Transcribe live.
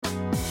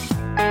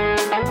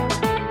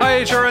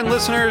HRN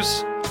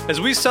listeners.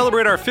 As we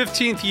celebrate our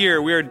 15th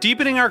year, we are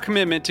deepening our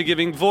commitment to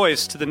giving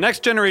voice to the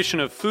next generation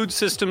of food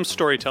systems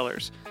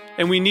storytellers,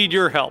 and we need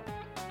your help.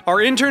 Our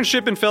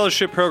internship and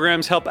fellowship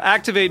programs help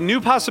activate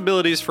new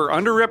possibilities for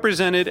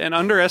underrepresented and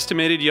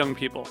underestimated young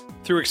people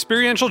through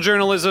experiential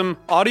journalism,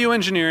 audio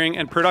engineering,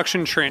 and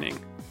production training.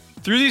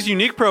 Through these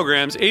unique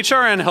programs,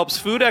 HRN helps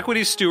food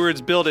equity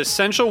stewards build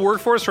essential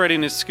workforce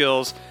readiness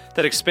skills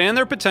that expand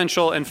their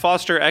potential and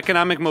foster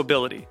economic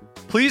mobility.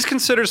 Please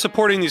consider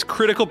supporting these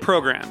critical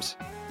programs.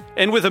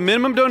 And with a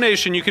minimum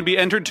donation, you can be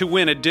entered to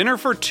win a dinner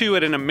for two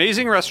at an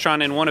amazing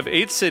restaurant in one of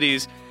 8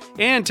 cities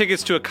and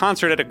tickets to a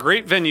concert at a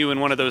great venue in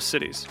one of those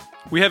cities.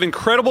 We have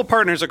incredible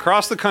partners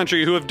across the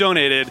country who have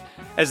donated,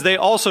 as they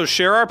also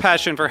share our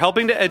passion for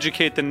helping to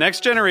educate the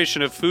next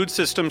generation of food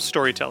systems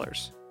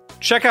storytellers.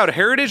 Check out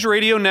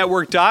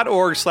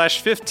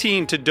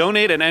heritageradionetwork.org/15 to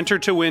donate and enter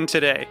to win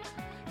today.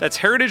 That's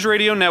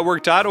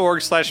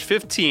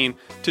heritageradionetwork.org/15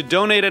 to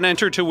donate and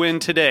enter to win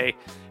today.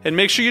 And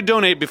make sure you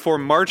donate before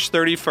March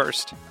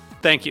 31st.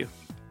 Thank you.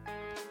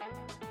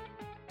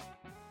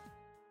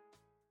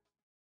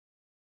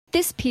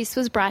 This piece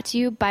was brought to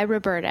you by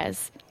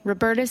Roberta's,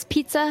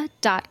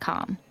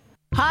 robertaspizza.com.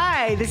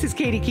 Hi, this is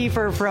Katie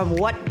Kiefer from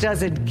What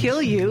Doesn't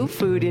Kill You,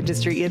 Food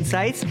Industry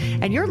Insights,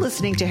 and you're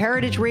listening to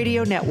Heritage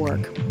Radio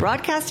Network,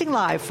 broadcasting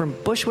live from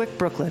Bushwick,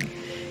 Brooklyn.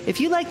 If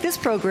you like this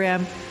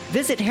program,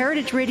 visit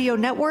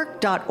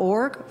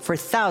heritageradionetwork.org for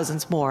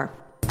thousands more.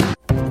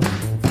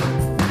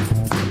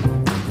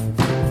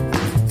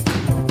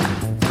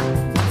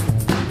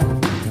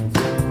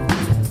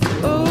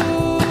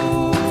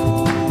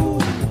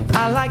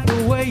 I like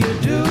the way you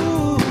do.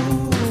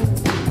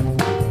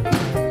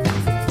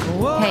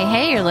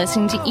 Hey, you're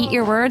listening to Eat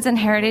Your Words on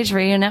Heritage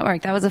Radio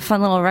Network. That was a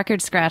fun little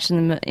record scratch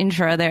in the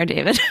intro there,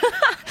 David.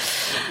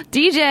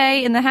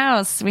 DJ in the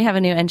house. We have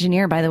a new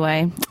engineer, by the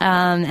way,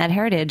 at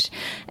Heritage.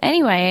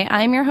 Anyway,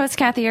 I'm your host,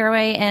 Kathy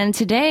Irway, and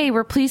today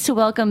we're pleased to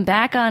welcome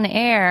back on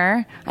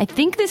air. I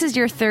think this is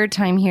your 3rd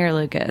time here,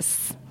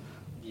 Lucas.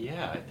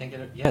 Yeah, I think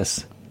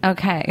yes.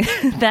 Okay,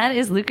 that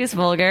is Lucas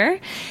Volger,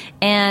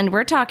 and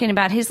we're talking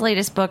about his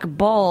latest book,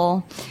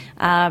 Bowl,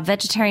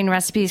 vegetarian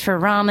recipes for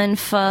ramen,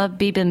 pho,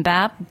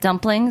 bibimbap,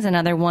 dumplings, and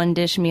other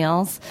one-dish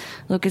meals.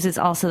 Lucas is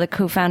also the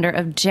co-founder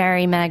of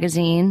Jari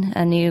Magazine,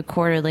 a new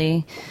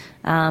quarterly.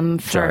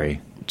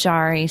 Jari,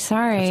 sorry.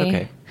 That's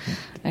okay.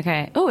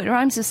 Okay. Oh, it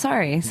rhymes with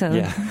sorry, so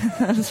yeah.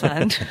 That was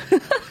fun.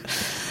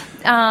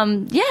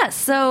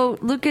 So,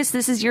 Lucas,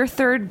 this is your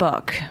 3rd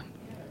book.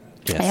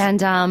 Yes. And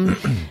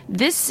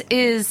this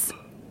is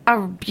a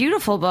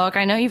beautiful book.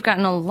 I know you've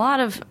gotten a lot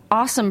of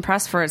awesome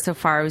press for it so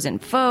far. It was in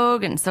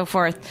Vogue and so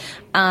forth.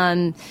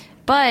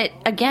 But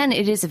again,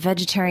 it is a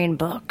vegetarian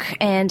book,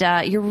 and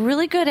you're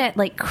really good at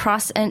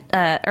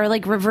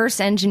reverse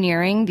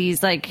engineering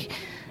these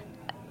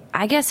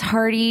I guess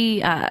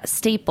hearty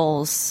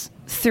staples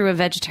through a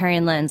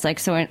vegetarian lens.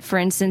 So for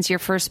instance, your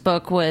first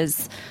book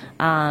was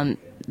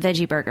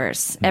veggie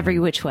burgers every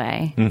which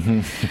way,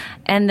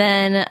 and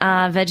then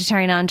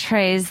vegetarian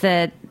entrees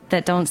that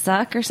don't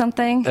suck or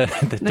something.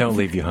 That don't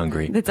leave you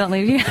hungry. That don't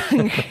leave you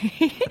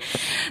hungry.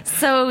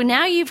 So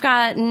now you've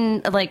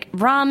gotten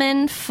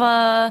ramen,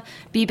 pho,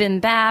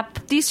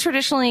 bibimbap, these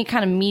traditionally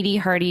kind of meaty,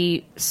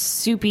 hearty,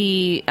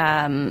 soupy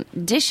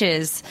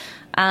dishes,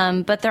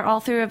 but they're all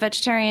through a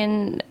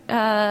vegetarian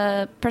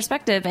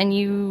perspective, and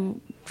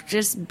you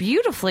just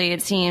beautifully,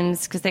 it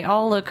seems, because they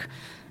all look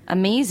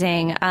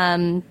amazing.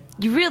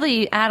 You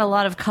really add a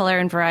lot of color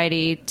and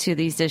variety to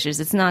these dishes.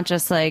 It's not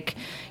just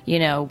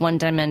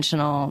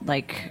one-dimensional,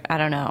 I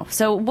don't know.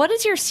 So what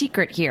is your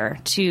secret here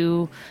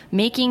to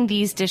making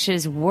these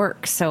dishes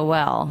work so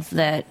well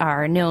that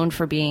are known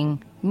for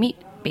being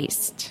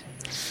meat-based?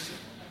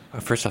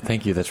 First off,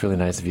 thank you. That's really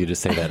nice of you to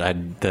say that.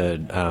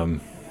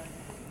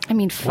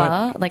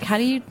 Pho, how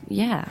do you,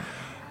 yeah.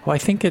 Well, I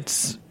think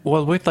with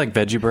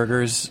veggie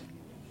burgers,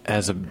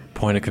 as a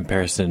point of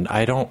comparison,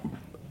 I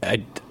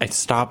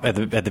stop at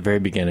the very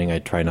beginning. I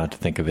try not to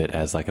think of it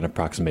as an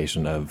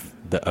approximation of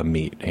a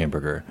meat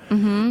hamburger.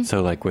 Mm-hmm.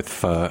 So with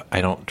pho, I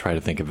don't try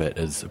to think of it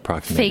as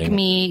approximating fake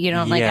meat. You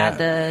don't add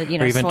the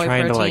or even soy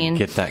trying protein. to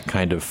get that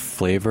kind of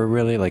flavor.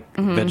 Really,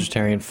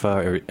 vegetarian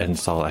pho, and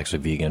it's all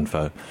actually vegan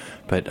pho,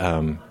 but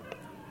I'm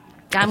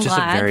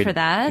glad for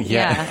that.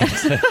 Yeah.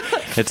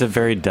 It's a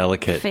very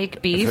delicate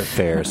fake beef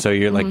fare. So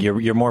you're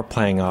you're more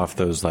playing off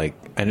those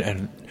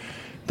and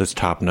those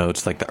top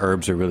notes, the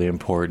herbs are really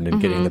important,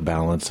 and getting the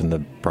balance in the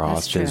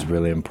broth is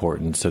really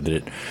important, so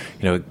that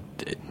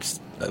it's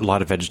a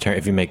lot of vegetarian.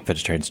 If you make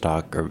vegetarian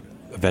stock or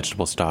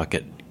vegetable stock,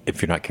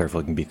 if you're not careful,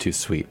 it can be too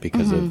sweet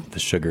because of the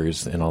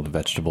sugars in all the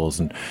vegetables,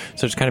 and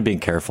so just kind of being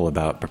careful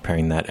about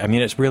preparing that.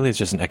 It's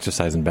just an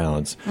exercise in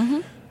balance.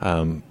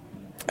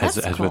 As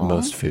with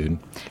most food.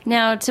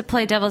 Now, to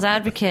play devil's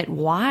advocate,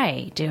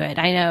 why do it?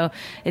 I know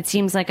it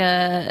seems like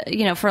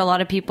for a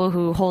lot of people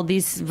who hold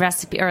these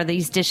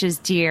these dishes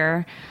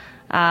dear,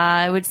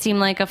 it would seem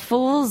like a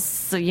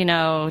fool's,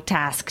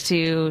 task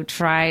to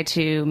try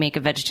to make a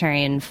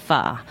vegetarian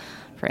pho,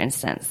 for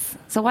instance.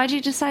 So why did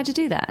you decide to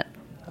do that?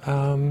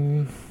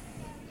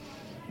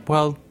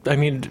 Well, I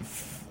mean,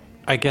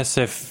 I guess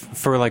if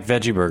for like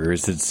veggie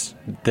burgers,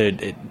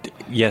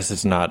 yes,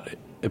 it's not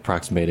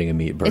approximating a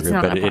meat burger,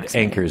 but it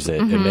anchors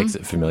it. It makes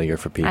it familiar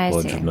for people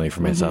and familiar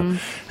for myself.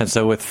 And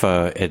so with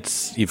pho,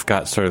 you've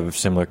got sort of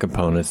similar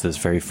components, this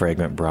very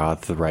fragrant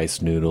broth, the rice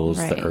noodles,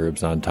 the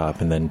herbs on top,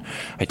 and then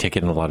I take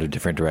it in a lot of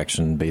different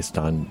directions based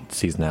on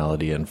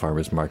seasonality and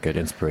farmers market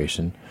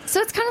inspiration. So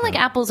it's kind of like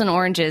apples and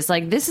oranges.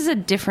 Like, this is a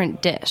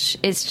different dish.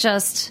 It's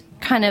just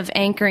kind of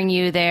anchoring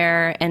you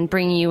there and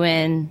bringing you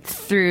in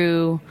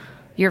through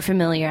your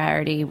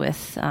familiarity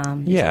with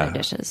these other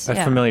dishes. A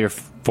familiar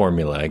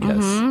formula, I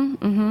guess.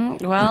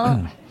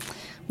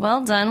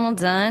 Well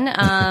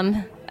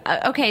done.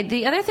 Okay,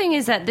 the other thing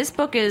is that this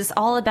book is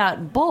all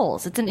about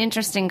bowls. It's an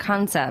interesting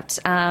concept.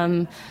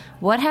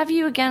 What have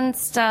you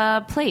against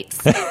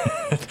plates?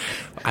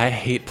 I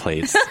hate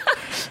plates.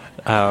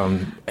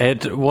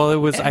 There's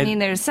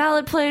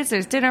salad plates,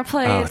 there's dinner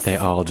plates. Oh, they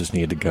all just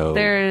need to go.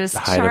 There's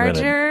chargers.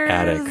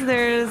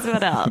 There's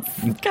what else?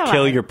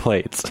 Kill your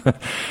plates.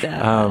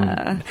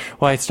 Well,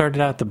 I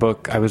started out the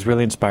book. I was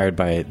really inspired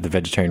by the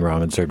vegetarian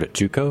ramen served at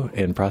Juco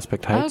in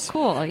Prospect Heights. Oh,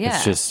 cool! Yeah,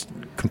 it's just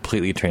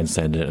completely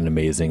transcendent and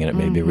amazing, and it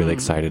made me really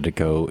excited to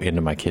go into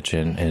my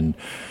kitchen and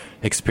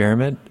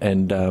experiment.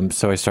 And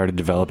so I started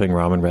developing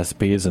ramen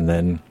recipes, and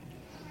then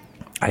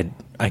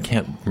I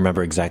can't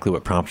remember exactly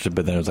what prompted it,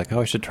 but then I was like,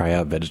 I should try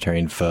out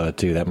vegetarian pho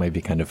too. That might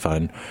be kind of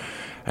fun.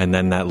 And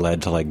then that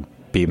led to like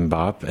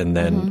bibimbap. And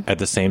then at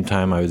the same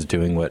time, I was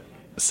doing what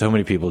so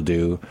many people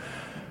do.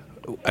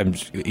 I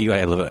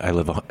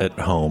live at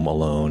home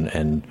alone,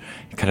 and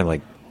kind of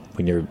like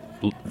when you're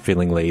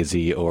feeling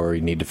lazy or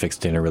you need to fix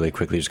dinner really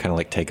quickly, just kind of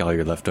like take all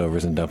your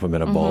leftovers and dump them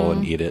in a bowl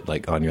and eat it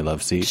like on your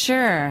love seat.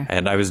 Sure.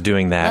 And I was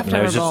doing that, and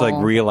I was just like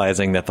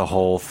realizing that the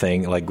whole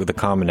thing, like with the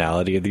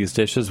commonality of these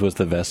dishes, was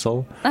the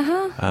vessel.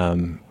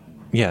 And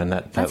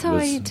that's how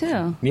I eat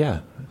too. Yeah.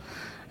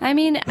 I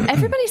mean,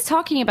 everybody's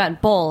talking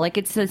about bowl. Like,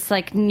 it's this,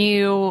 like,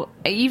 new,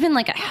 even,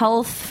 like, a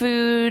health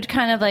food,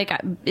 kind of, like,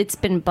 it's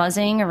been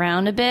buzzing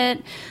around a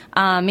bit.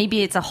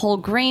 Maybe it's a whole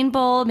grain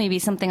bowl, maybe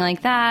something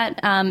like that.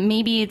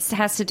 Maybe it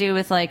has to do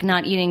with, like,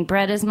 not eating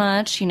bread as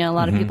much. You know, a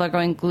lot of people are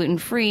going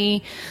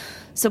gluten-free.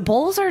 So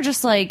bowls are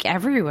just, like,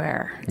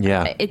 everywhere.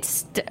 Yeah.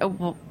 It's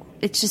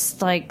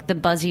just, like, the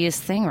buzziest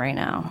thing right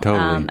now.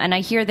 Totally. And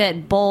I hear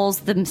that bowls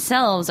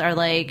themselves are,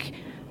 like,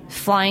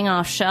 flying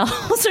off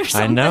shelves or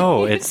something. I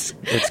know. It's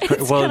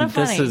well, kind of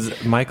funny. This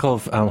is Michael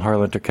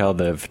Harlan-Turkel,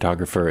 the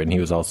photographer, and he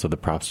was also the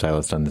prop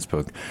stylist on this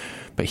book.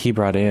 But he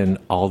brought in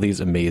all these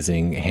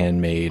amazing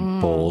handmade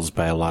bowls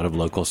by a lot of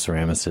local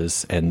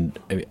ceramicists. And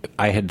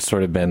I had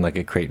sort of been like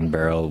a Crate and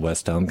Barrel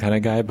West Elm kind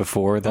of guy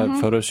before that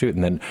photo shoot.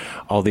 And then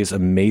all these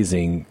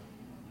amazing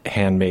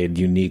handmade,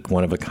 unique,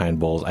 one-of-a-kind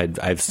bowls.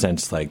 I've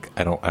sensed like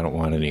I don't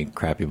want any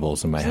crappy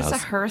bowls in my house. Is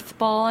this a Hearth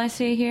bowl I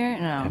see here?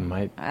 No. It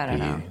might I don't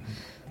be. know.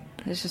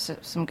 There's just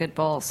some good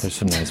bowls. There's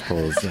some nice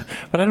bowls, yeah.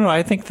 But I don't know.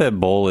 I think the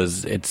bowl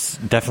it's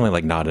definitely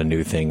like not a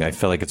new thing. I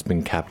feel like it's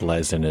been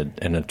capitalized in a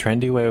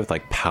trendy way with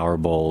like power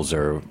bowls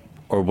or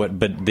what.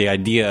 But the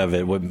idea of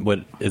it, what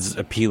is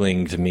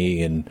appealing to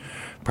me and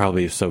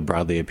probably so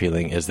broadly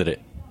appealing, is that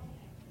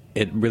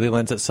it really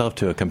lends itself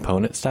to a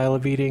component style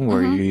of eating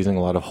where you're using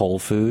a lot of whole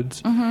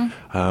foods,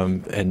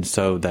 and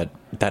so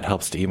that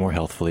helps to eat more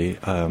healthfully.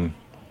 When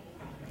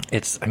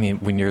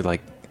you're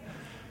like,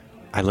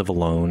 I live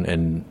alone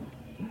and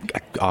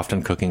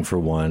often cooking for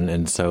one,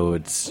 and so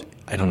it's,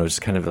 I don't know,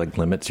 just kind of like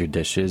limits your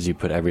dishes. You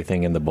put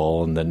everything in the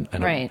bowl, and then I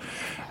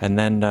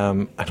don't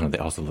know, they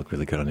also look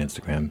really good on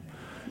Instagram.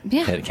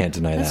 Yeah, can't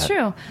deny that. That's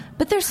true.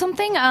 But there's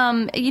something,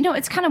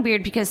 it's kind of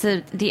weird because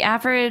the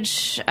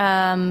average,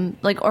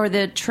 or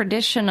the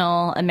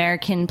traditional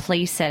American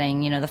place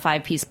setting, the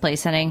 5-piece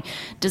place setting,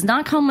 does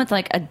not come with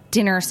like a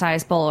dinner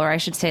size bowl, or I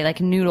should say like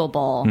noodle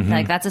bowl.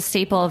 Like that's a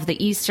staple of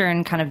the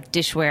Eastern kind of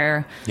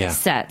dishware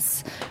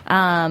sets.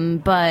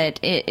 But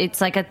it's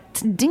like a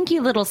dinky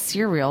little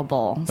cereal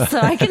bowl.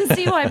 So I can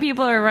see why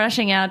people are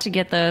rushing out to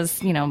get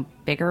those,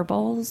 bigger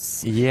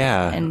bowls.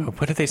 Yeah. And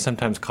what do they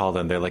sometimes call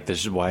them? They're like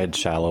this wide,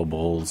 shallow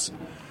bowls.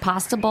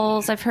 Pasta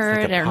bowls, I've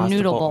heard, like or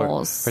noodle bowl,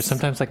 bowls. Or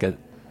sometimes like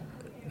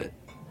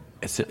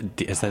is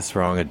that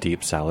wrong? A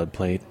deep salad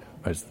plate?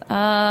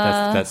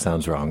 That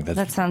sounds wrong.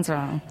 That sounds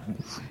wrong.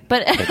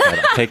 But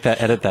edit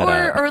that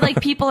out. Or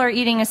like people are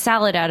eating a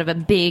salad out of a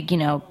big,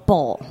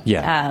 bowl.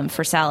 Yeah.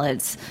 For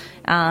salads.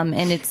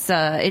 And it's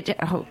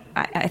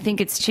I think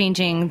it's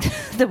changing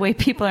the way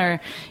people are,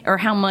 or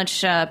how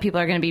much people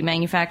are going to be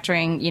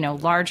manufacturing,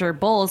 larger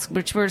bowls,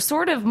 which were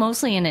sort of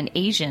mostly in an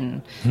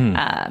Asian.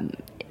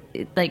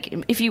 Like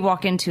if you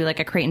walk into like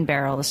a Crate and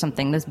Barrel or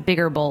something, those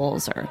bigger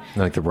bowls, or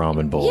like the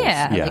ramen bowls.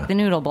 Yeah, like the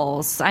noodle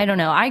bowls. I don't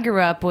know. I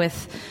grew up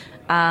with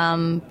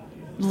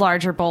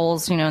larger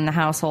bowls, in the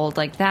household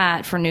like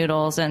that for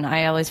noodles, and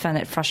I always found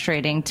it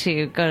frustrating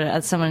to go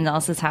to someone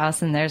else's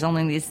house and there's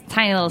only these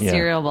tiny little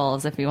cereal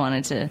bowls if you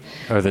wanted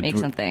to make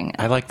something.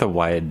 I like the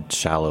wide,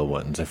 shallow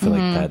ones. I feel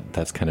like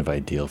that's kind of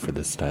ideal for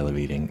this style of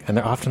eating, and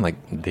they're often like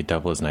they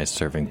double as nice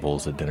serving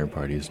bowls at dinner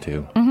parties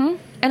too.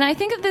 And I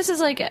think that this is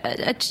like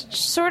a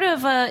sort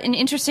of an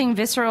interesting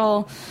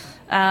visceral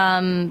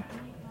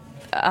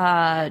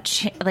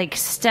like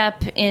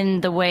step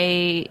in the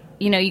way,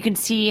 you can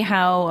see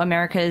how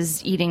America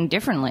is eating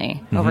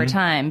differently over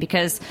time,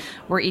 because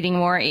we're eating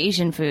more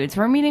Asian foods,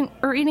 we're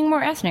eating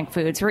more ethnic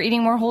foods, we're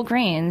eating more whole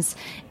grains,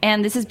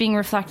 and this is being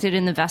reflected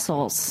in the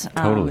vessels,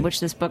 which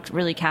this book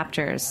really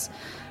captures.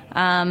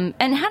 And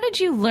how did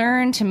you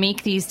learn to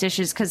make these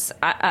dishes? Because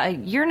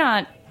you're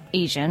not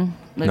Asian,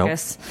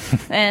 Lucas.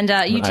 Nope. And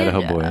you did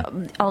Idaho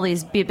boy. All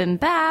these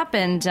bibimbap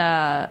and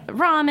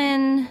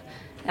ramen.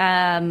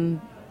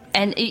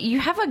 And you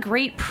have a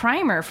great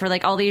primer for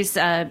like all these,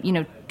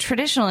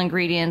 traditional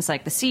ingredients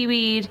like the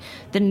seaweed,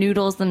 the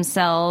noodles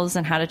themselves,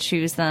 and how to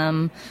choose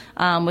them.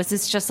 Was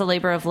this just a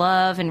labor of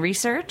love and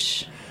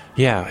research?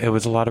 Yeah, it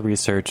was a lot of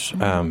research.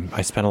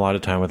 I spent a lot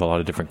of time with a lot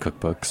of different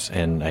cookbooks,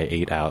 and I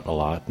ate out a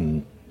lot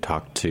and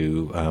talked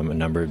to a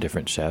number of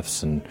different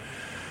chefs.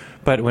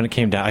 But when it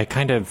came down,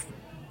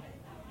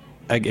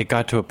 it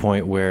got to a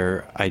point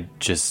where I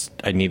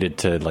needed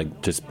to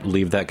like just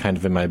leave that kind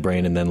of in my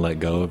brain and then let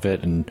go of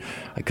it, and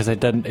because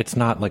it's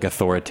not like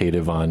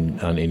authoritative on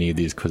any of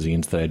these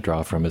cuisines that I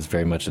draw from. It's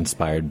very much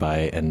inspired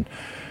by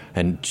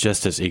and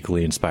just as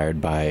equally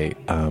inspired by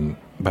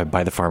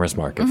the farmer's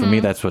market. For me,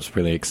 that's what's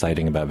really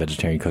exciting about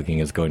vegetarian cooking,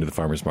 is going to the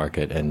farmer's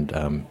market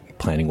and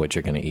planning what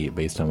you're going to eat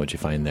based on what you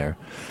find there.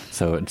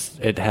 So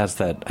it has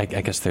that. I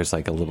guess there's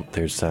like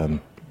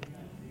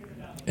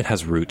it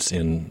has roots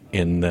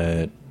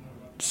in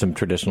some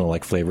traditional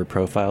like flavor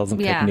profiles and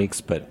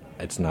techniques, but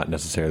it's not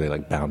necessarily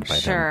like bound by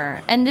them.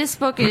 Sure. And this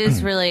book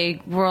is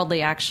really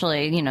worldly,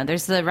 actually.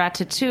 There's the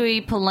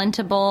Ratatouille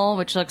Polenta Bowl,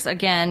 which looks,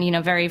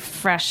 again, very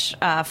fresh,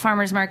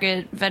 farmer's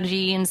market,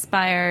 veggie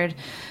inspired.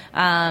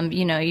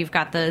 You've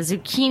got the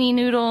zucchini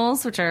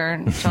noodles, which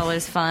are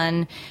always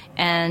fun,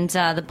 and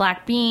the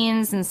black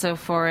beans and so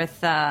forth.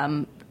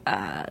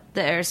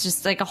 There's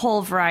just like a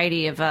whole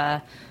variety of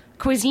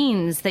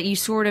cuisines that you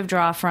sort of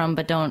draw from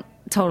but don't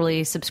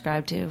totally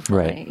subscribe to.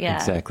 Right. Yeah.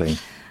 Exactly.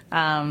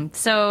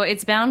 So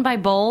it's bound by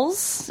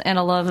bowls and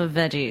a love of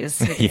veggies,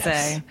 you could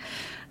say.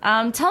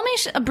 Tell me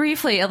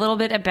briefly a little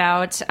bit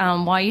about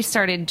why you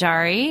started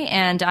Jari.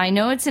 And I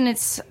know it's in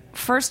its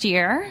first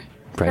year,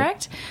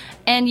 correct? Right.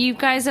 And you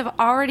guys have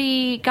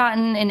already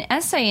gotten an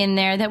essay in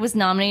there that was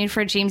nominated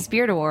for a James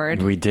Beard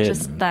Award. We did.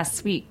 Just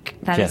last week.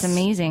 That is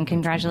amazing.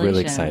 Congratulations.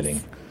 Really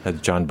exciting.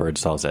 That's John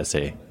Birdsall's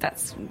essay.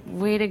 That's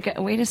way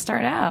to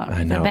start out.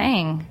 I know. The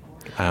bang.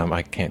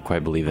 I can't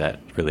quite believe that,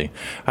 really.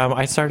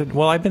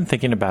 I've been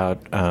thinking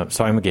about,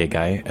 so I'm a gay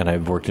guy, and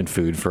I've worked in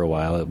food for a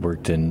while. I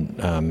worked in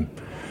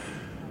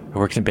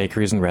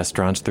bakeries and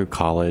restaurants through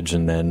college,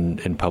 and then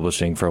in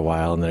publishing for a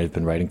while, and then I've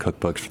been writing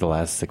cookbooks for the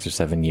last 6 or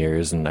 7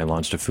 years, and I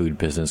launched a food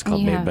business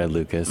called Made by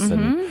Lucas,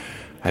 and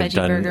I've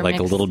done like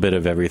a little bit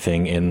of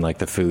everything in like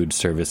the food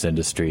service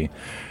industry.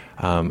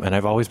 And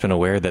I've always been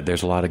aware that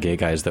there's a lot of gay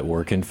guys that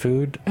work in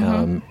food,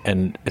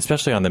 and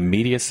especially on the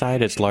media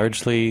side, it's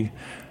largely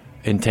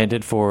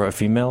intended for a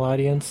female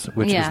audience,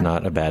 which is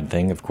not a bad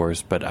thing, of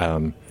course, but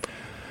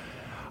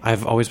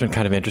I've always been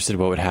kind of interested in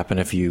what would happen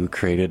if you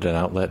created an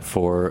outlet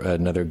for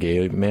another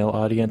gay male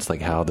audience,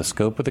 like how the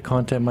scope of the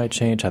content might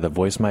change, how the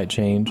voice might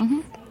change.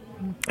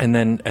 And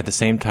then at the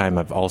same time,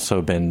 I've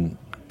also been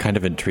kind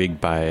of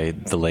intrigued by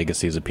the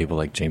legacies of people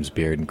like James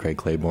Beard and Craig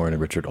Claiborne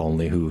and Richard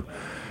Olney, who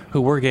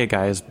were gay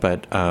guys,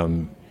 but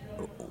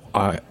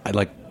I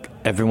like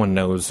everyone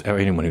knows, or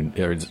anyone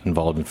who is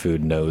involved in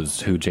food knows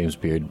who James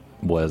Beard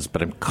was,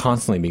 but I'm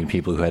constantly meeting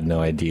people who had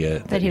no idea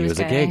that he was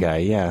a gay guy.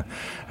 Yeah.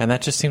 And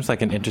that just seems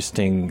like an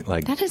interesting,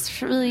 like... That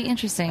is really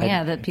interesting,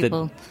 that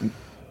people...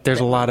 There's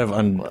a lot of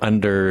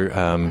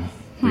under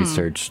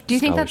research. Do you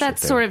think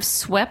that's sort of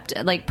swept,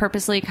 like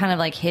purposely kind of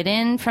like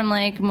hidden from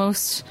like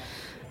most...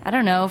 I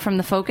don't know, from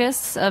the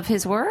focus of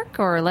his work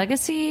or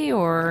legacy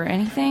or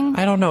anything?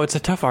 I don't know. It's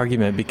a tough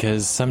argument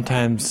because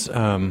sometimes...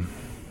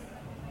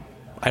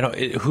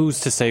 who's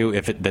to say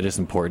that it's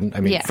important?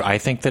 I mean, I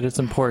think that it's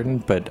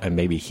important, but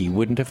maybe he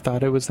wouldn't have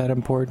thought it was that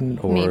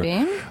important. Or, maybe.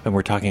 And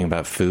we're talking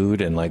about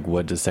food, and like,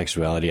 what does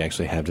sexuality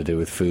actually have to do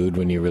with food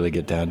when you really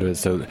get down to it?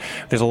 So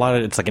there's a lot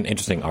of, it's like an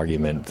interesting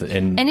argument.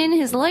 And in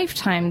his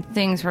lifetime,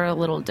 things were a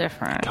little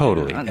different.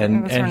 Totally.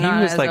 And he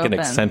was like an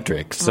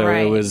eccentric. So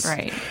it was,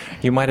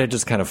 you might have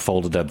just kind of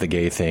folded up the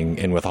gay thing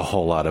in with a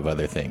whole lot of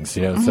other things,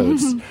 So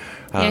it's...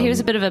 he was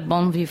a bit of a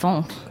bon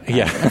vivant.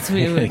 Yeah. That's what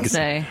we would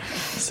say.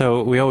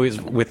 So we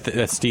always,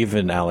 with Steve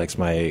and Alex,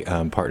 my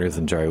partners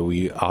in Jari,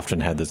 we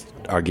often had this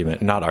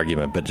not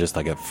argument, but just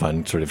like a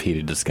fun sort of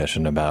heated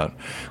discussion about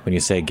when you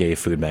say gay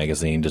food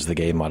magazine, does the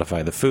gay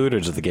modify the food or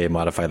does the gay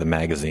modify the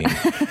magazine?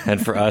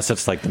 And for us,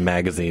 it's like the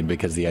magazine,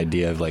 because the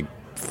idea of like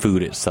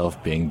food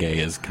itself being gay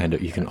is kind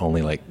of, you can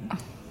only like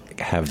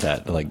have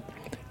that like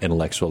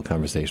intellectual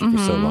conversation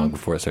for so long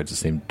before it starts to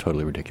seem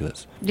totally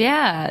ridiculous.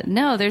 Yeah,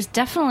 no, there's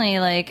definitely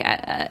like,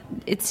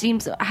 it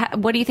seems,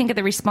 what do you think of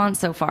the response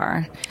so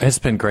far? It's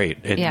been great.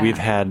 We've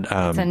had...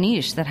 it's a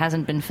niche that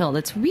hasn't been filled.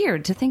 It's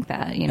weird to think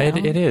that, you know?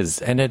 It is.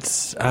 And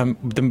it's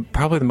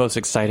probably the most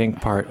exciting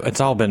part.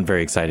 It's all been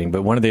very exciting,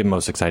 but one of the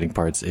most exciting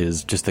parts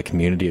is just the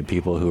community of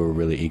people who are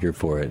really eager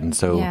for it. And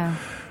so... Yeah.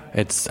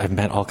 I've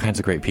met all kinds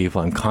of great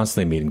people. I'm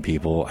constantly meeting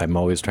people. I'm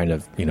always trying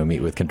to,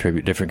 meet with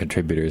different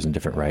contributors and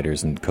different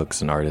writers and cooks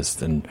and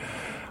artists. And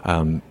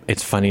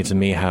it's funny to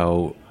me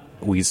how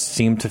we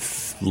seem to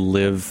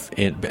live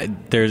in.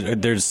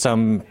 There's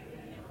some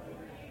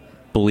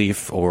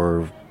belief,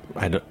 or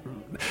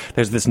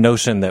there's this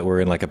notion that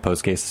we're in like a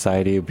post-gay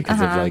society because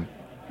of like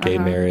gay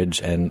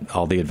marriage and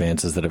all the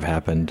advances that have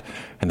happened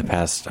in the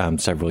past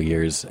several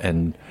years.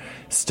 And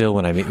still,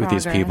 when I meet with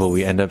these people,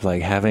 we end up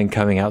like having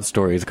coming out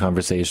stories,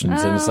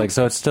 conversations, and it's like,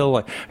 so it's still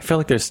like, I feel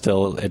like there's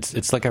still,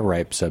 it's like a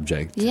ripe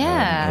subject.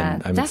 Yeah,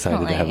 and I'm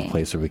excited to have a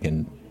place where we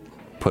can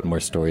put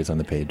more stories on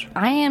the page.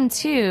 I am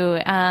too.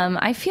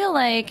 I feel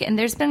like, and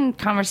there's been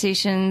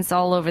conversations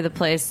all over the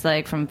place,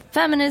 like from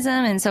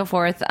feminism and so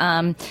forth,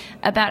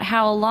 about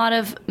how a lot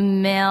of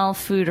male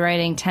food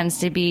writing tends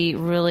to be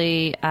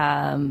really,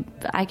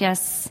 I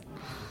guess,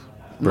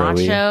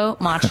 macho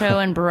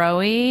and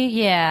bro-y.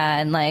 Yeah,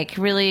 and like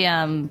really,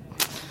 I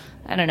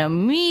don't know,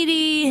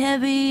 meaty,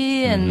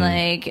 heavy, and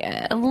like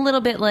a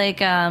little bit like,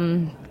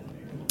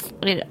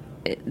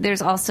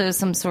 there's also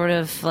some sort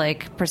of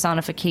like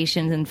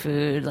personifications in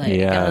food, like,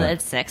 oh,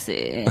 that's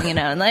sexy,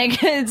 and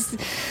like it's,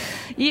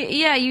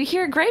 you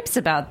hear gripes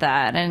about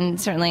that,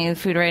 and certainly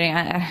food writing.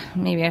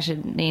 Maybe I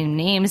should name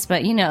names,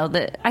 but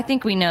I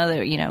think we know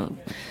that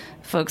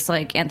folks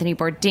like Anthony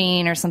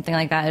Bourdain or something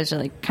like that is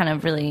like kind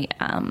of really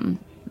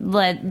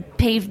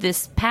paved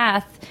this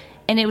path.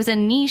 And it was a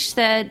niche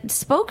that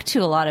spoke to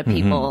a lot of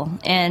people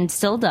and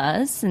still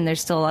does. And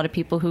there's still a lot of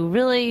people who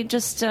really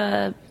just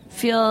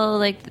feel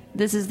like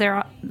this is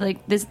their,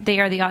 like this, they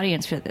are the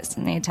audience for this,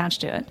 and they attach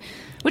to it,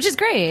 which is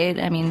great.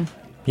 I mean,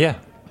 yeah.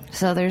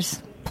 So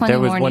there's plenty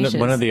more niches.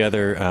 One of the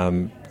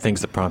other things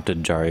that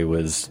prompted Jari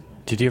was,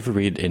 did you ever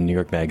read in New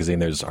York Magazine,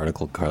 there's an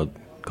article called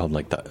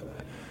like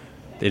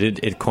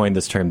it coined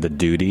this term, the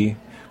duty,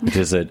 which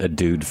is a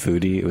dude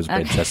foodie. It was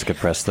by Jessica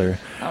Pressler.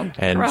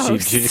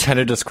 And she kind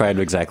of described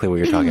exactly what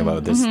you're talking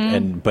about with this.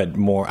 But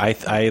more,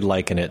 I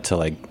liken it to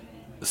like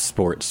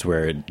sports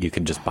where you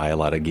can just buy a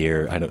lot of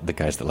gear. I know the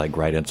guys that like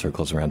ride in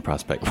circles around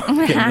Prospect Park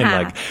in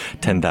like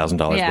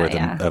 $10,000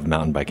 worth of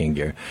mountain biking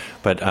gear.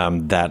 But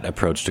that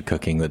approach to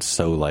cooking that's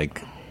so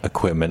like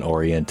equipment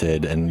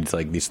oriented, and it's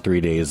like these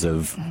 3 days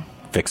of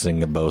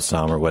fixing a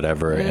bosom or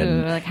whatever,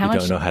 and like how you much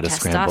don't know how to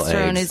scramble eggs.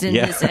 Testosterone is in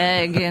this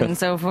egg and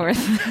so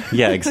forth.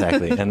 Yeah,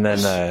 exactly. And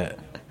then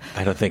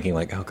I don't thinking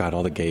like, oh god,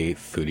 all the gay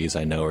foodies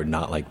I know are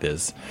not like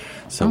this.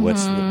 So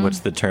what's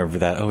the term for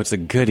that? Oh, it's a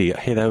goodie.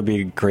 Hey, that would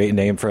be a great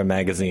name for a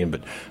magazine,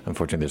 but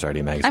unfortunately, there's already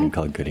a magazine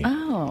called Goodie.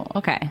 Oh,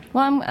 okay.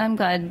 Well, I'm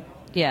glad.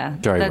 Yeah,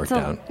 Jari worked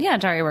out. Yeah,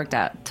 Jari worked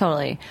out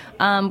totally.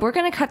 We're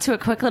going to cut to a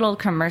quick little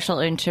commercial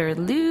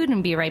interlude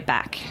and be right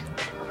back.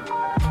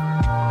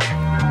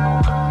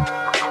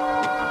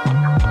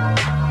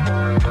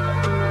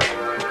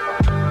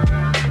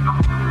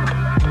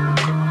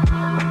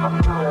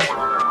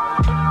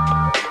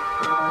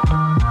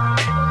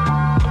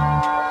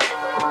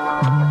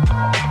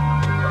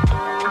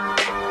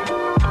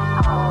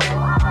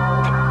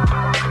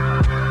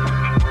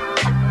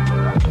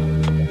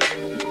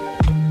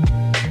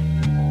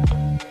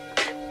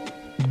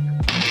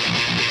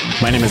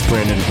 My name is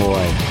Brandon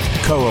Boyd,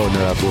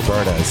 co-owner of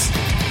Roberta's,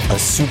 a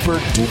super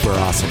duper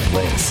awesome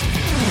place.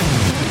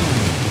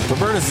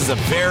 Roberta's is a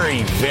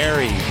very,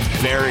 very,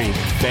 very,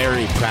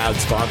 very proud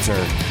sponsor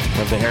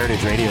of the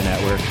Heritage Radio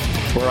Network.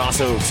 We're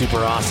also super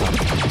awesome.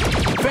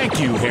 Thank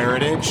you,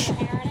 Heritage.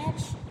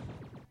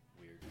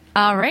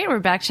 All right, we're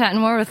back chatting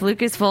more with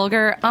Lucas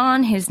Volger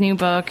on his new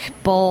book,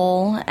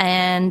 Bowl,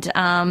 and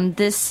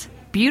this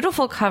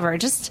beautiful cover.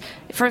 Just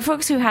for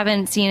folks who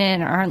haven't seen it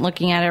and aren't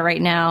looking at it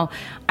right now,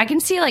 I can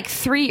see like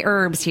 3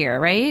 herbs here,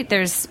 right?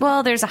 There's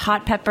a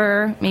hot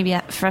pepper, maybe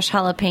a fresh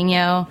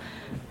jalapeno,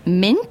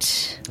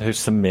 mint. There's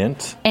some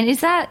mint. And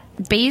is that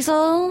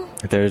basil?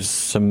 There's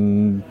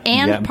some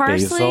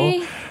parsley,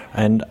 basil,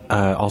 and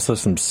also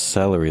some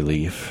celery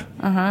leaf.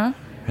 And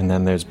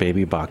then there's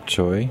baby bok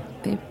choy.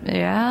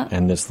 Yeah.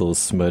 And this little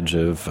smudge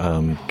of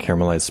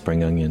caramelized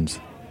spring onions.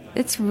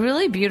 It's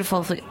really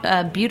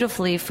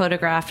beautifully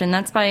photographed, and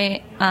that's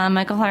by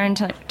Michael Harren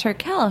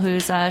Turkel,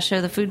 whose show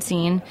The Food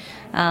Scene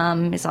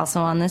is also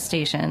on this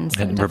station.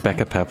 So and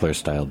Rebecca Pepler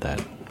styled that.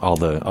 All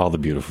the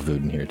beautiful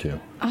food in here too.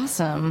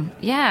 Awesome,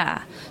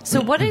 yeah. So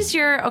what is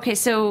your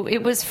so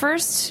it was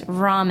first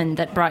ramen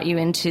that brought you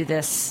into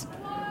this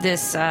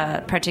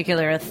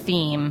particular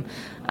theme.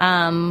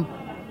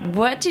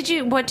 What did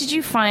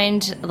you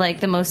find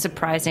like the most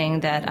surprising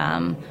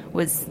that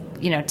was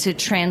to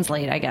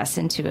translate, I guess,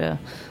 into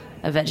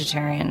a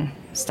vegetarian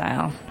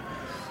style?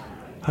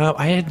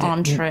 I had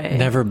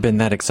never been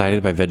that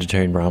excited by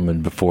vegetarian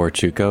ramen before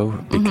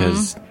Chuko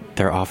because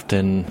they're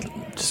often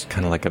just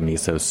kind of like a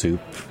miso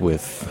soup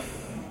with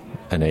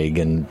an egg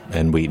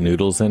and wheat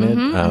noodles in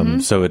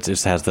it. So it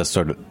just has this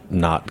sort of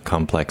not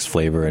complex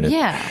flavor in it.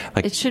 Yeah,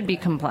 it should be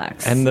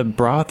complex. And the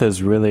broth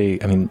is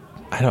really, I mean,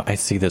 I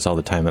see this all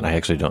the time, and I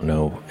actually don't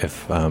know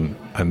if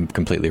I'm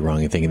completely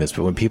wrong in thinking this,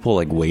 but when people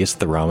like waste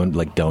the ramen,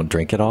 like don't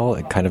drink it all,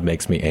 it kind of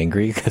makes me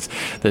angry because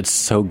that's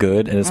so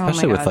good, and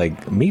especially with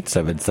like meat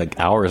stuff, it's like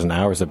hours and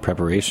hours of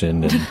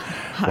preparation, and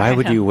why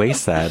would you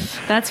waste that?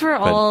 That's where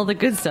all the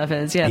good stuff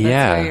is. Yeah, that's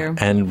where you're...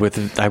 and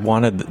I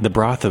wanted the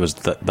broth was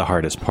the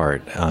hardest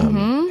part,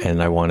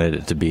 and I wanted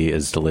it to be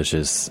as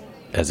delicious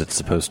as it's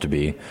supposed to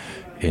be.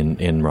 In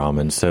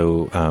ramen.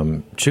 So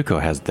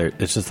Chuko has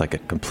it's just like a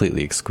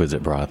completely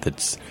exquisite broth.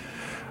 It's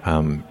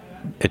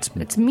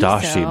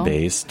dashi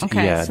based.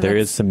 Okay, yeah, so there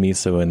is some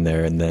miso in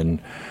there, and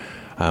then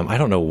I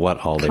don't know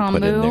what all they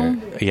put in there.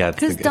 Yeah,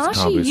 because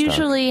dashi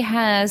usually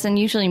has, and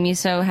usually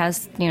miso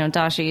has,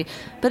 dashi,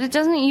 but it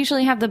doesn't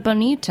usually have the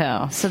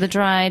bonito, so the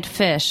dried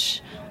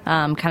fish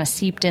kind of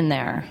seeped in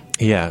there.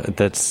 Yeah,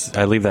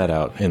 I leave that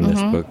out in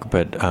this book,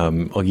 but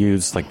I'll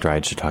use like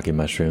dried shiitake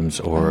mushrooms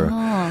or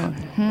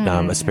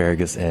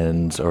asparagus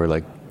ends or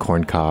like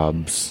corn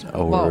cobs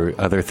or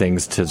other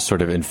things to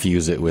sort of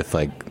infuse it with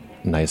like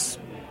nice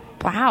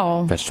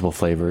vegetable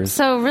flavors.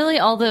 So really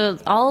all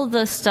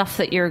the stuff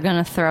that you're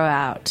going to throw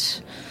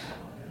out,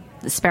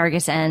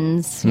 asparagus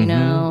ends,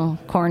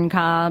 corn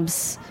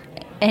cobs,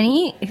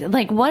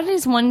 what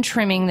is one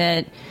trimming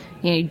that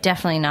you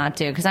definitely not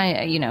do? Because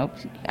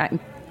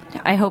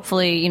I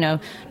hopefully,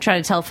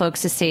 try to tell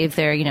folks to save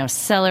their,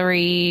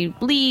 celery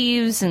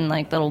leaves and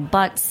like little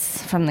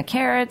butts from the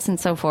carrots and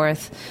so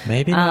forth.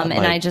 Maybe not.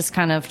 And I just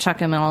kind of chuck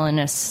them all in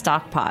a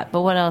stock pot.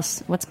 But what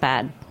else? What's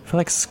bad? I feel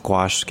like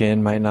squash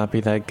skin might not be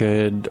that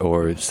good,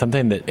 or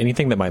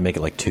anything that might make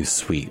it like too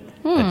sweet.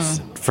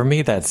 For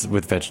me, that's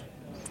with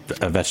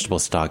a vegetable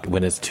stock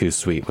when it's too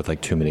sweet with like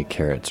too many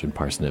carrots and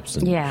parsnips.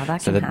 And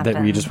that can happen.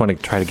 That you just want to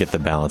try to get the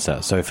balance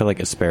out. So I feel like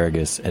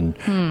asparagus and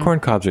corn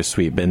cobs are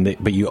sweet,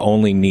 but you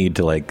only need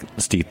to like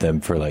steep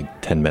them for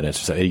like 10 minutes.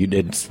 So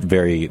it's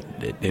very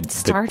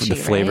starchy, the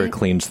flavor right?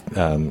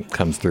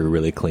 comes through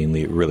really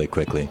cleanly, really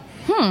quickly.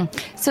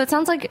 So it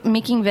sounds like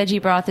making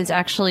veggie broth is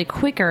actually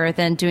quicker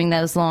than doing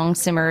those long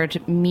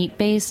simmered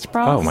meat-based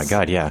broths. Oh my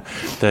god, yeah.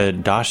 The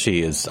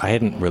dashi I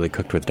hadn't really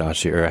cooked with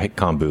dashi or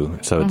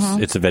kombu, so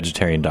it's a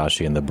vegetarian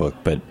dashi in the book,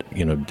 but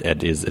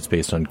it's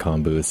based on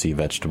kombu, a sea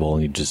vegetable,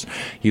 and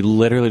you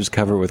literally just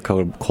cover it with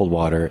cold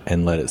water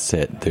and let it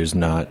sit.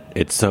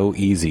 It's so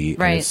easy,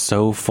 right? And it's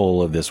so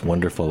full of this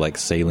wonderful like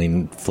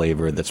saline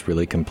flavor that's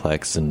really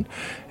complex and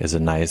is a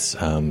nice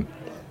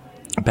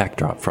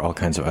backdrop for all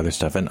kinds of other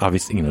stuff. And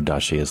obviously,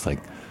 dashi is like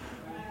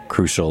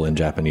crucial in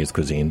Japanese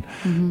cuisine.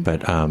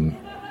 But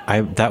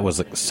that was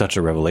like such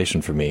a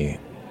revelation for me,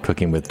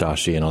 cooking with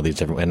dashi and all these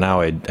different. And now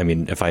I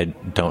mean, if I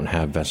don't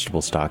have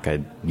vegetable stock,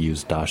 I'd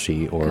use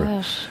dashi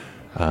or.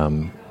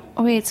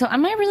 Wait, so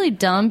am I really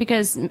dumb?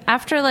 Because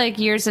after like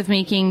years of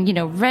making,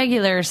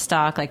 regular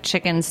stock, like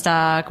chicken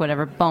stock,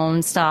 whatever,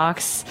 bone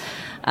stocks,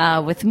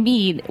 with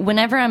meat,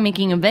 whenever I'm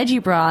making a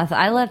veggie broth,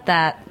 I let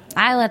that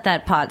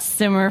pot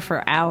simmer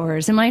for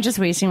hours. Am I just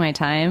wasting my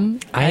time?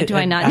 Do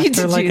I not need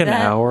to do that? After like an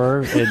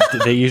hour,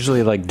 they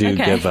usually like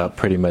give up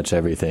pretty much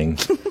everything.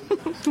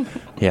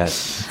 Yeah,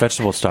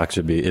 vegetable stock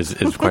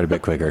is quite a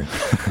bit quicker.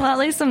 Well, at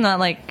least I'm not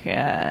like,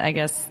 I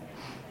guess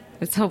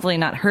it's hopefully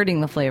not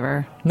hurting the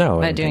flavor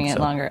by doing it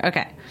longer.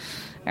 Okay.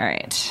 All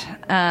right.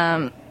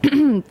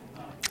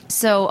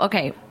 So,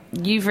 okay.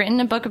 You've written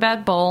a book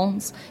about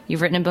bowls.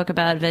 You've written a book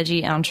about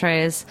veggie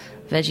entrees,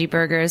 veggie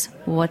burgers.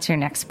 What's your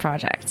next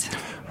project?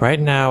 Right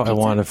now, I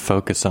want to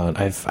focus on.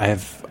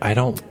 I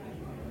love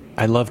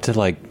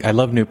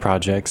new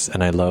projects,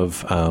 and I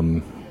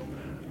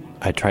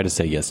try to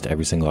say yes to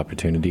every single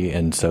opportunity.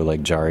 And so,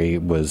 like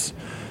Jari was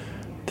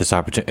this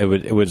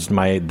opportunity. It was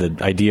the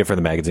idea for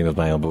the magazine was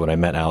my own, but when I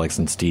met Alex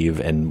and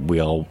Steve and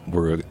we all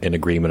were in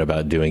agreement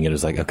about doing it, it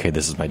was like, okay,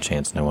 this is my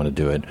chance and I want to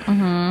do it.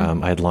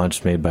 I had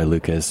launched Made by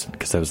Lucas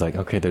because I was like,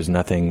 okay, there's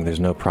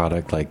no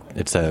product. Like,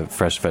 it's a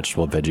fresh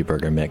vegetable veggie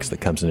burger mix that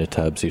comes in a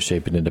tub, so you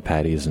shape it into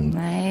patties and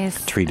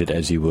treat it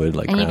as you would.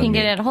 And you can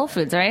get it at Whole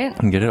Foods, right? You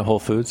can get it at Whole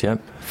Foods,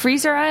 yep.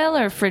 Freezer aisle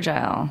or fridge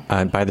aisle?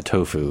 Buy the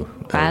tofu.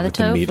 Buy the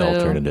tofu. The meat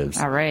alternatives.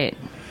 All right.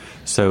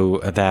 So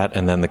that,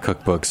 and then the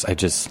cookbooks,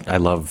 I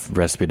love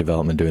recipe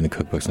development, doing the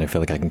cookbooks, and I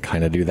feel like I can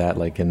kind of do that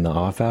like in the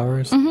off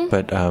hours.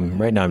 But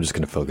right now I'm just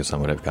going to focus on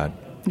what I've got.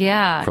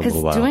 Yeah, because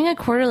doing a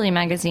quarterly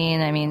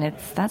magazine, I mean,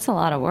 that's a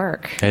lot of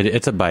work.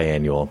 It's a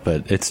biannual,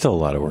 but it's still a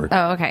lot of work.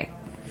 Oh, okay.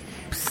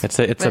 It's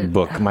a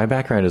book. My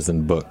background is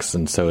in books,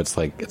 and so it's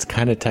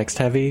kind of text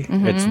heavy.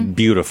 It's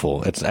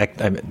beautiful. I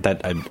don't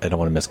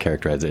want to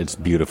mischaracterize it. It's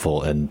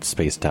beautiful and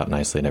spaced out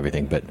nicely and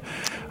everything. But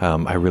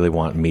I really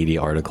want meaty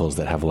articles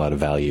that have a lot of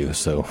value.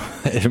 So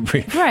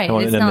right, I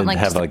want it's them not to like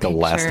have like a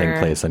lasting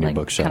place on your like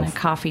bookshelf, kind of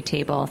coffee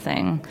table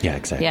thing. Yeah,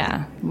 exactly.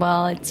 Yeah.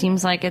 Well, it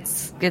seems like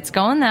it's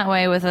going that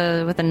way with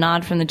a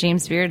nod from the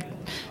James Beard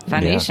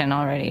Foundation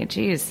already.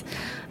 Jeez.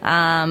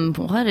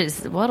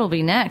 What'll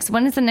be next?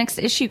 When does the next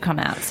issue come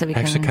out? So we can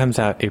Actually comes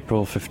out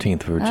April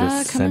 15th. We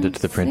just sent it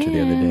to the printer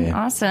the other day.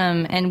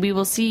 Awesome. And we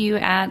will see you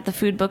at the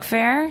Food Book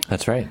Fair.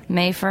 That's right.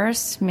 May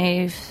 1st,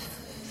 May 1st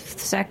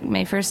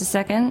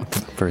to 2nd.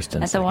 First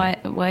and at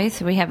second. the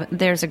Wythe.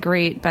 There's a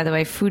great, by the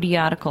way,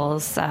 Foodie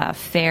Articles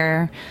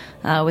fair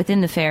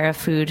within the fair of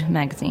food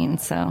magazine.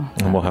 So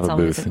and we'll have a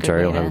booth.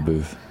 Jerry will have a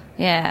booth.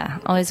 Yeah,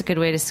 always a good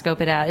way to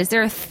scope it out. Is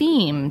there a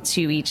theme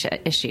to each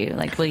issue?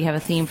 Like, will you have a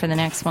theme for the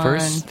next one?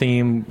 First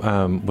theme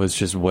was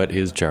just what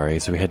is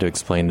Jari, so we had to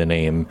explain the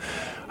name.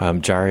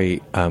 Jari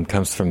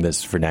comes from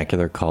this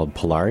vernacular called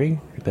Polari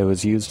that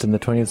was used in the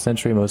 20th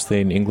century,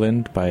 mostly in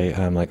England by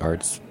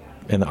arts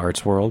in the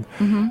arts world,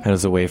 and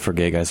as a way for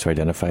gay guys to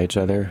identify each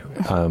other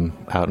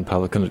out in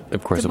public. And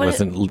of course, so it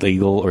wasn't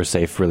legal or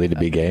safe really to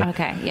be gay.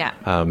 Okay, yeah.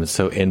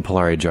 So in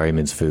Polari, Jari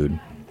means food.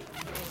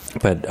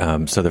 But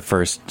so the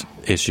first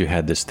issue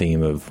had this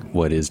theme of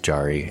what is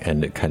Jari,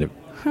 and it kind of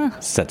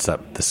sets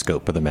up the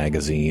scope of the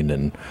magazine,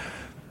 and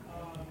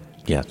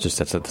it just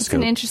sets up the scope.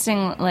 It's an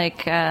interesting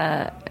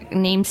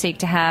namesake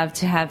to have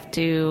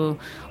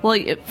well,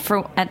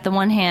 at the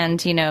one hand,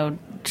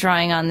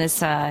 drawing on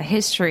this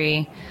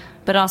history,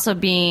 but also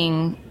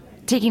taking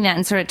that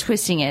and sort of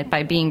twisting it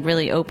by being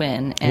really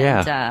open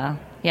and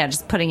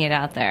just putting it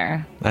out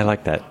there. I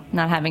like that.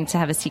 Not having to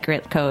have a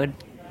secret code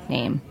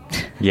name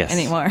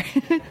anymore.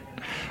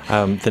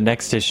 The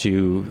next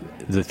issue,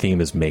 the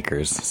theme is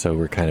makers. So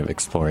we're kind of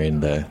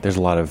exploring there's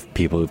a lot of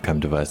people who've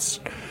come to us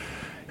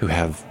who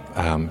have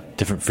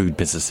different food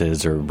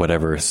businesses or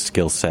whatever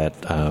skill set,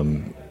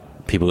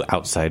 people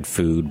outside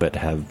food but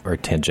are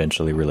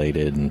tangentially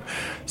related. And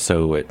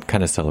so it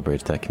kind of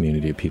celebrates that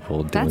community of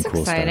people doing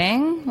cool stuff. That's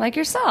exciting. Like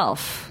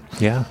yourself.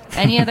 Yeah.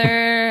 Any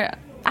other...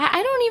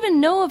 I don't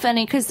even know of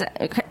any, because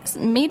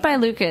Made by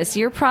Lucas,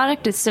 your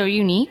product is so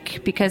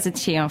unique because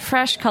it's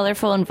fresh,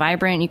 colorful, and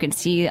vibrant. You can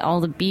see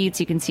all the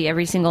beets. You can see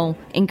every single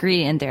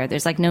ingredient there.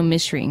 There's like no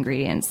mystery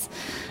ingredients.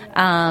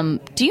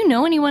 Do you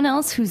know anyone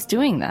else who's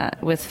doing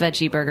that with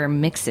veggie burger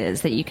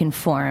mixes that you can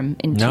form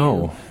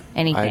into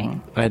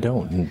anything? I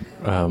don't.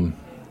 And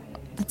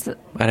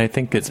I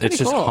think it's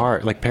just cool.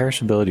 hard. Like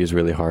perishability is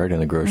really hard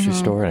in a grocery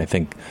store, and I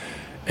think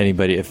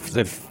anybody,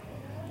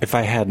 if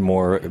I had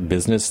more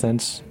business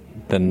sense.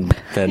 Then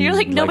you're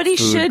like nobody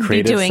should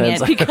be doing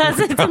it because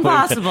it's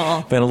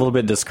impossible. Been a little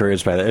bit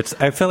discouraged by that.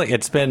 I feel like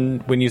it's been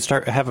when you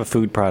have a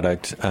food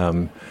product,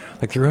 like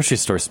the grocery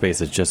store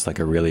space is just like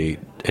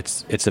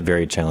it's a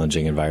very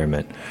challenging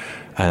environment,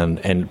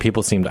 and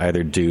people seem to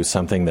either do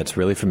something that's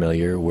really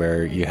familiar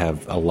where you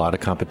have a lot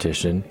of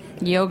competition,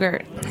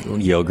 yogurt,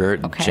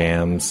 okay.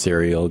 jam,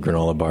 cereal,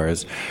 granola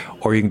bars,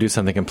 or you can do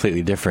something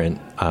completely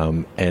different,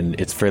 and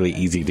it's fairly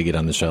easy to get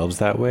on the shelves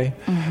that way.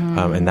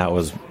 And that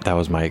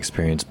was my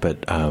experience,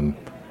 but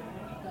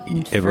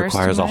it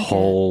requires a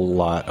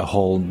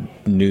whole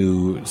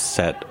new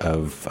set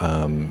of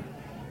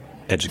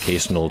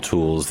educational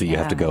tools that you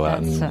have to go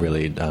out and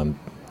really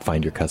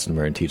find your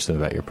customer and teach them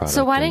about your product.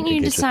 So why didn't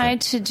you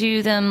decide to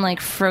do them like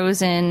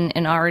frozen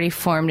and already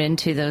formed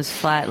into those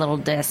flat little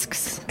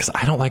discs? Because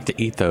I don't like to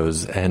eat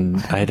those,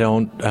 and I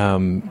don't.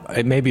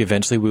 Maybe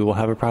eventually we will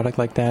have a product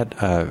like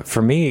that.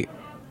 For me,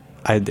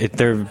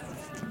 they're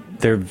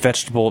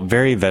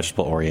very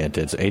vegetable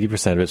oriented. So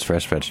 80% of it's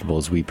fresh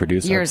vegetables. We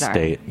produce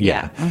upstate.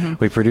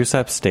 We produce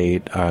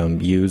upstate.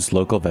 Use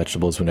local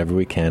vegetables whenever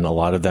we can. A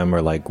lot of them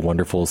are like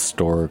wonderful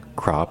store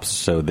crops.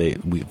 So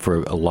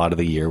for a lot of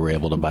the year we're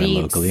able to buy them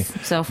locally.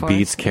 So forth.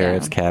 Beets,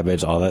 carrots,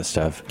 cabbage, all that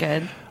stuff.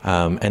 Good.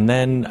 And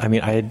then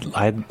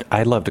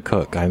I love to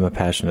cook. I'm a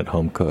passionate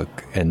home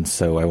cook, and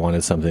so I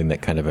wanted something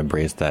that kind of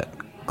embraced that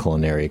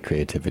culinary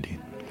creativity.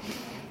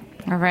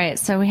 All right,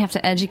 so we have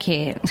to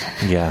educate.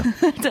 Yeah.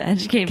 To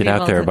educate Get people.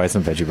 out there, buy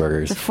some veggie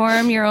burgers. To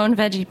form your own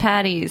veggie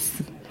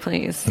patties,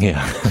 please.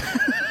 Yeah.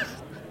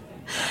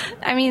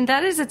 I mean,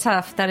 that is a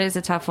tough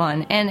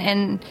one.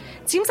 And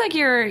it seems like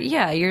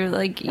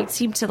you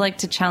seem to like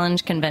to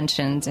challenge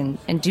conventions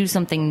and do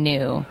something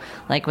new,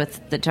 like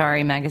with the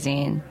Jari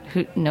magazine.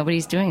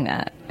 Nobody's doing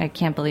that. I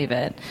can't believe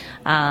it.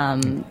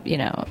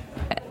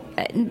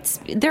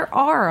 There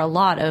are a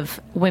lot of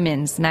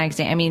women's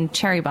magazines. I mean,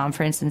 Cherry Bomb,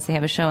 for instance, they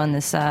have a show on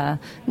this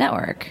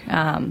network.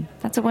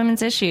 That's a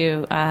women's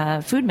issue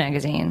food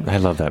magazine. I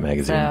love that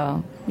magazine.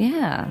 So,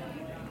 yeah.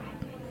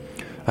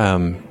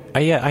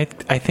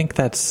 I think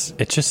it's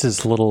just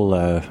as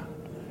little.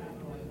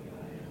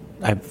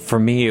 For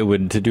me, it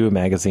would to do a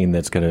magazine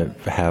that's going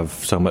to have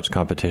so much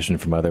competition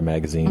from other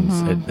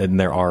magazines, and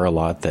there are a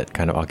lot that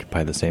kind of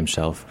occupy the same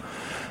shelf.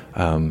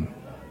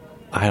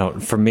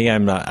 For me,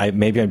 I'm not.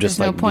 Maybe I'm just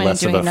There's like no point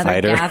less in doing of a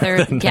fighter.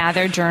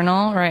 Gather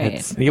journal,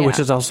 right? Which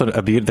is also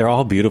they're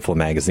all beautiful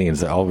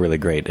magazines. They're all really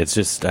great. It's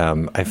just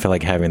I feel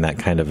like having that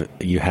kind of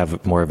you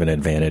have more of an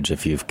advantage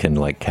if you can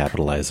like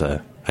capitalize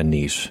a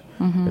niche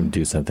and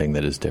do something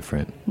that is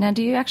different. Now,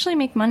 do you actually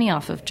make money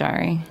off of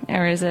Jari,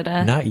 or is it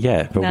not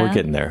yet? But we're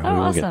getting there. Oh, we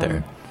will awesome. get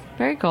there.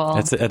 Very cool.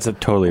 It's a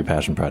totally a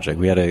passion project.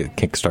 We had a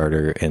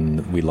Kickstarter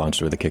and we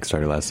launched it with a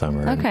Kickstarter last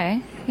summer.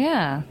 Okay.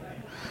 Yeah.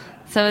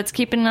 So it's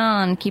keeping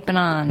on.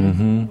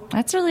 Mm-hmm.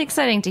 That's really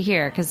exciting to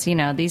hear because,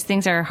 these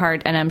things are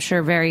hard and I'm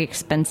sure very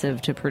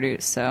expensive to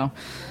produce. So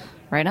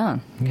right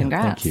on.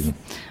 Congrats. Thank you.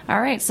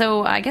 All right.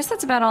 So I guess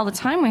that's about all the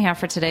time we have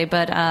for today.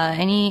 But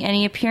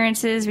any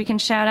appearances we can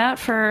shout out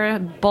for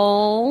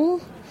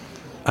Bowl?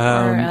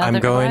 I'm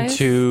going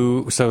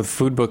to... So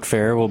Food Book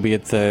Fair will be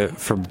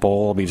for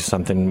Bowl, will be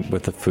something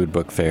with the Food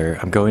Book Fair.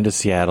 I'm going to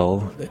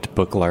Seattle to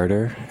Book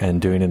Larder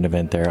and doing an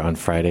event there on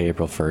Friday,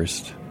 April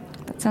 1st.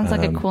 That sounds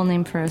like a cool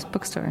name for a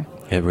bookstore.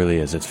 It really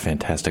is. It's a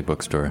fantastic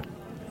bookstore.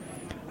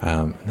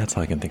 That's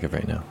all I can think of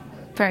right now.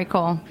 Very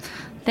cool.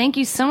 Thank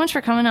you so much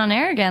for coming on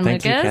air again,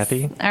 Thank Lucas. you,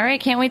 Kathy. All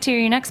right, can't wait to hear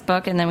your next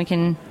book, and then we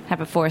can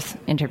have a fourth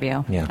interview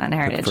on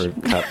Heritage. Look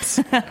for cups.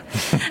 All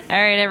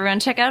right, everyone,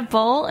 check out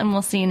Bowl, and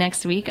we'll see you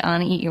next week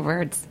on Eat Your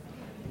Words.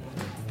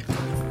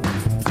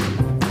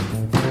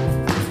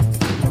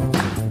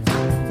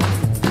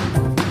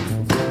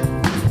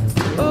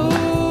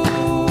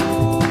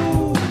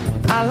 Oh,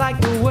 I like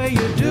the way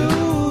you do.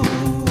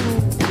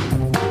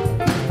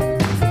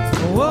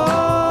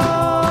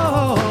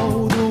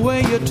 Whoa, the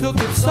way you took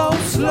it so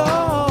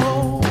slow.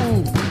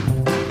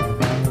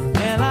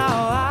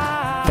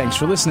 Thanks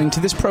for listening to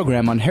this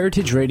program on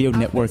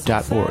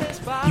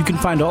heritageradionetwork.org. You can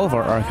find all of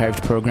our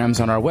archived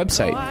programs on our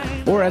website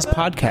or as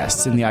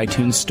podcasts in the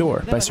iTunes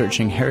Store by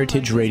searching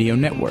Heritage Radio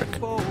Network.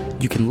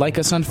 You can like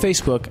us on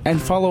Facebook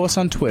and follow us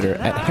on Twitter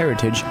at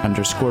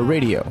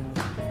 @heritage_radio.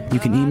 You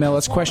can email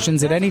us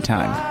questions at any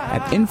time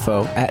at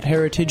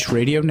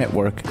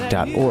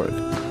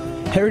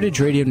info@heritageradionetwork.org. Heritage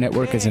Radio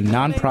Network is a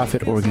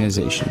non-profit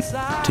organization.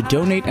 To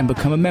donate and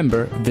become a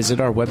member, visit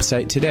our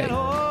website today.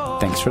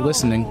 Thanks for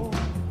listening.